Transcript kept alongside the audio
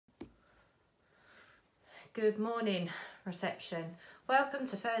Good morning, reception. Welcome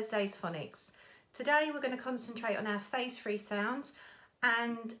to Thursday's Phonics. Today we're going to concentrate on our phase 3 sounds,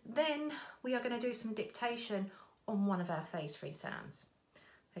 and then we are going to do some dictation on one of our phase 3 sounds.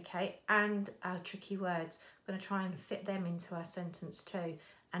 Okay, and our tricky words. We're going to try and fit them into our sentence too,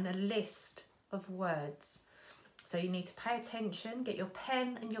 and a list of words. So you need to pay attention, get your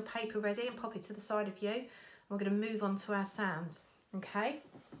pen and your paper ready and pop it to the side of you. And we're going to move on to our sounds. Okay,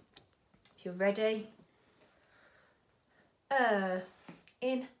 if you're ready.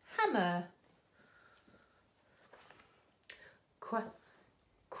 In hammer.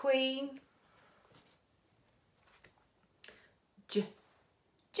 Queen.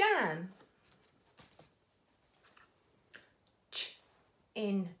 Jam.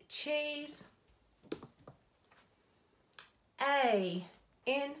 In cheese. A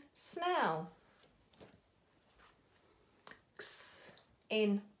in smell. X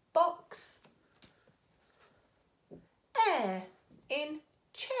in box. Air in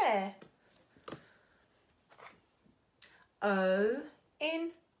chair. O in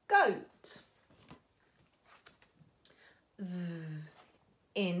goat. V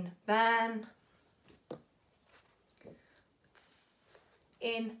in van.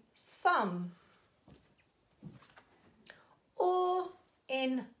 In thumb. Or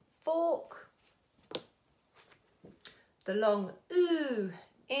in fork. The long oo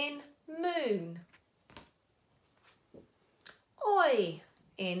in moon. Oi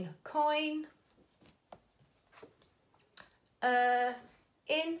in coin.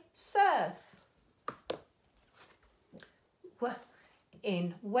 In surf. W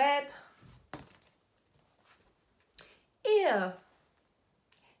in web. Ear.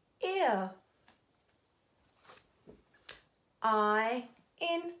 I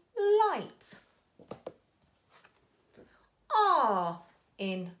in light. R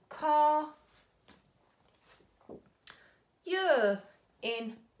in car. U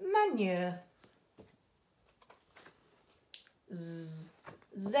in manure.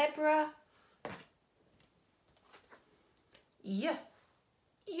 Zebra.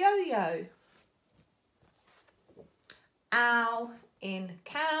 Yo-yo. Ow in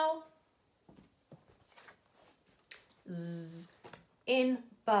cow. Z in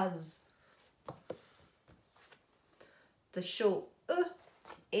buzz. The short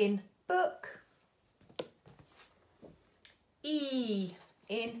in book. E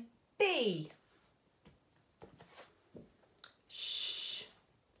in bee. Sh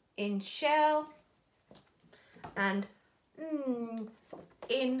in shell. And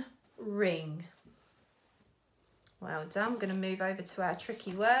in ring. Well done. I'm going to move over to our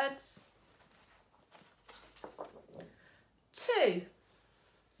tricky words. 2.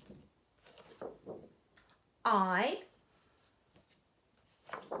 I.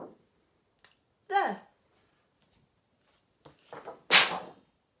 The.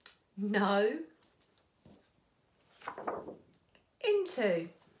 No. Into.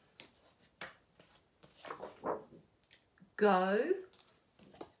 Go.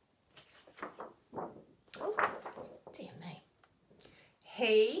 Oh, dear me.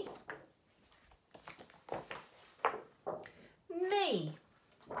 He. Me.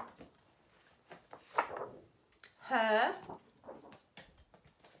 Her.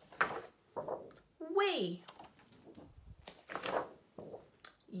 We.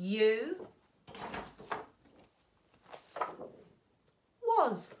 You.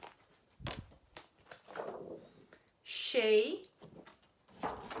 Was. She.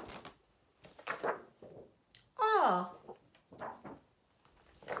 Are.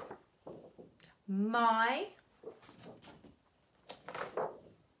 My.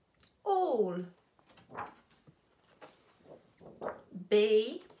 All.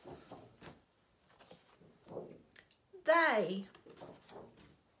 Be. They.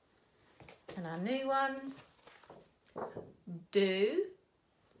 And our new ones. Do.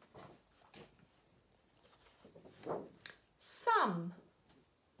 Some.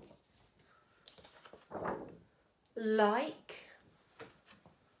 Like.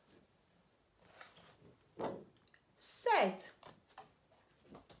 Said.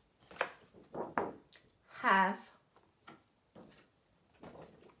 Have.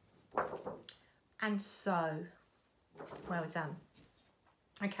 And so. Well done.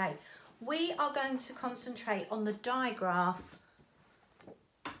 Okay, we are going to concentrate on the digraph.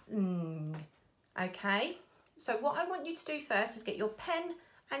 Okay, so what I want you to do first is get your pen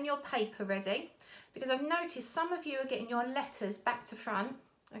and your paper ready, because I've noticed some of you are getting your letters back to front.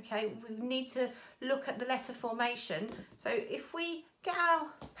 Okay, we need to look at the letter formation. So if we get our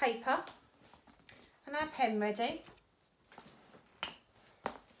paper and our pen ready,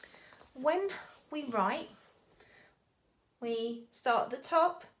 when we write, we start at the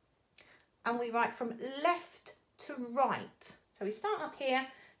top and we write from left to right. So we start up here,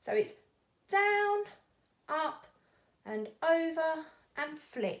 so it's down, up and over and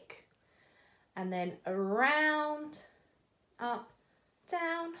flick. And then around, up,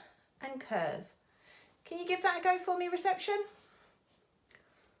 down and curve. Can you give that a go for me, reception?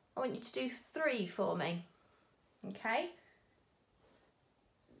 I want you to do 3 for me, okay?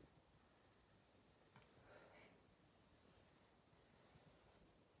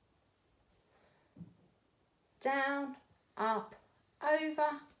 Down, up,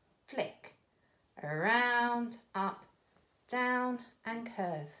 over, flick, around, up, down and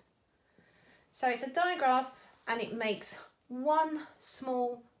curve. So it's a digraph and it makes one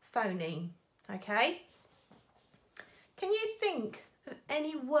small phoneme, okay? Can you think of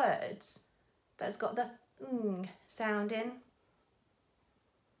any words that's got the ng sound in?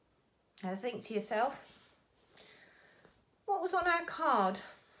 Now think to yourself, what was on our card?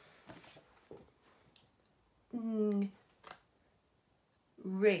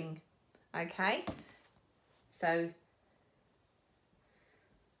 Ring, okay? So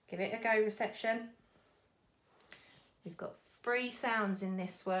give it a go, reception. We've got 3 sounds in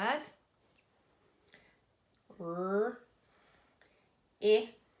this word. R, I,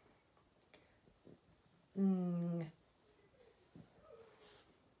 ng.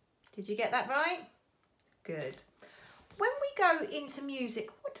 Did you get that right? Good. When we go into music,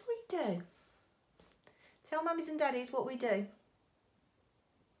 what do we do? Tell mummies and daddies what we do.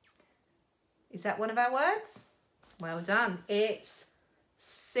 Is that one of our words? Well done. It's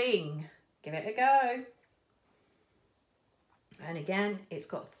sing. Give it a go. And again, it's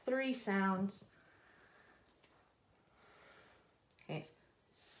got 3 sounds. It's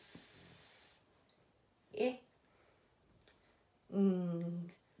s, I,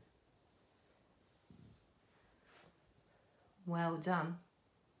 ng. Well done.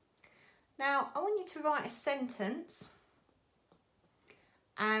 Now, I want you to write a sentence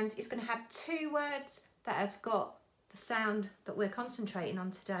and it's going to have 2 words that have got the sound that we're concentrating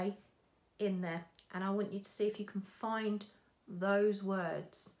on today in there. And I want you to see if you can find those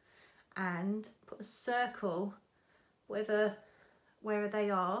words and put a circle wherever they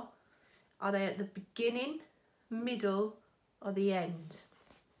are. Are they at the beginning, middle or the end?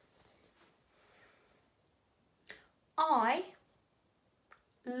 I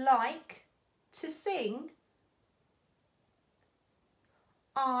like to sing.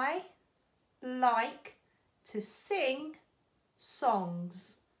 I like to sing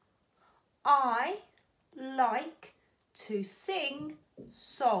songs. I like to sing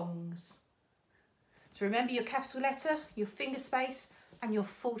songs. So remember your capital letter, your finger space and your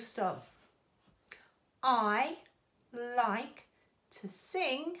full stop. I like to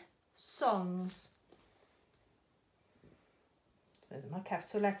sing songs. So there's my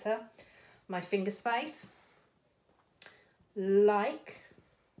capital letter, my finger space, like,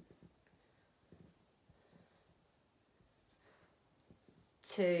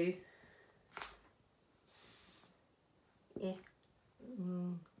 to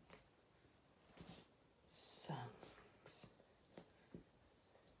songs.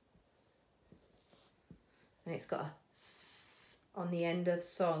 And it's got a s on the end of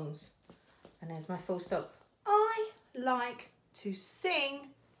songs. And there's my full stop. I like to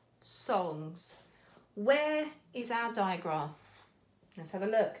sing songs. Where is our diagram? Let's have a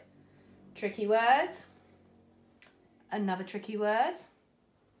look. Tricky word. Another tricky word.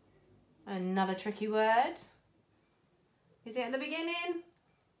 Another tricky word. Is it at the beginning?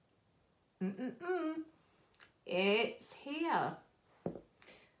 It's here.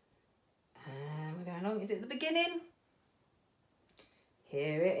 And we're going along. Is it at the beginning?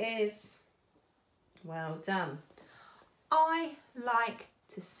 Here it is. Well done. I like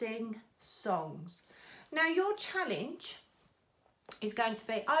to sing songs. Now your challenge is going to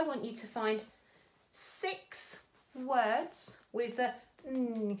be, I want you to find 6 words with the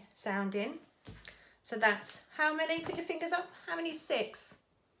ng sound in. So that's how many? Put your fingers up. How many is 6?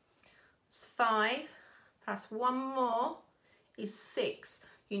 It's 5 plus 1 more is 6.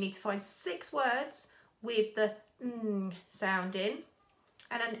 You need to find 6 words with the ng sound in.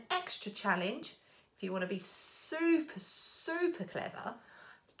 And an extra challenge, if you want to be super, super clever,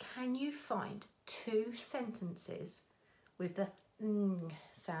 can you find 2 sentences with the ng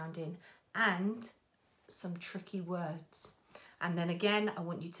sound in and some tricky words? And then again, I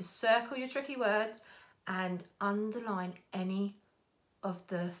want you to circle your tricky words and underline any of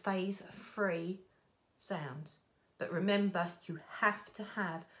the phase free sounds. But remember, you have to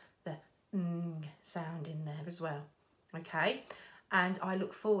have the ng sound in there as well. Okay? And I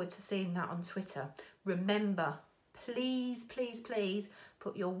look forward to seeing that on Twitter. Remember, please, please, please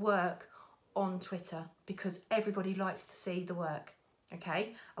put your work on Twitter, because everybody likes to see the work.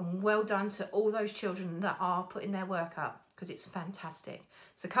 Okay, and well done to all those children that are putting their work up, because it's fantastic.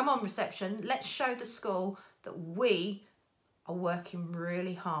 So come on, reception, let's show the school that we are working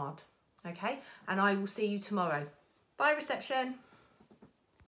really hard. Okay, and I will see you tomorrow. Bye, reception.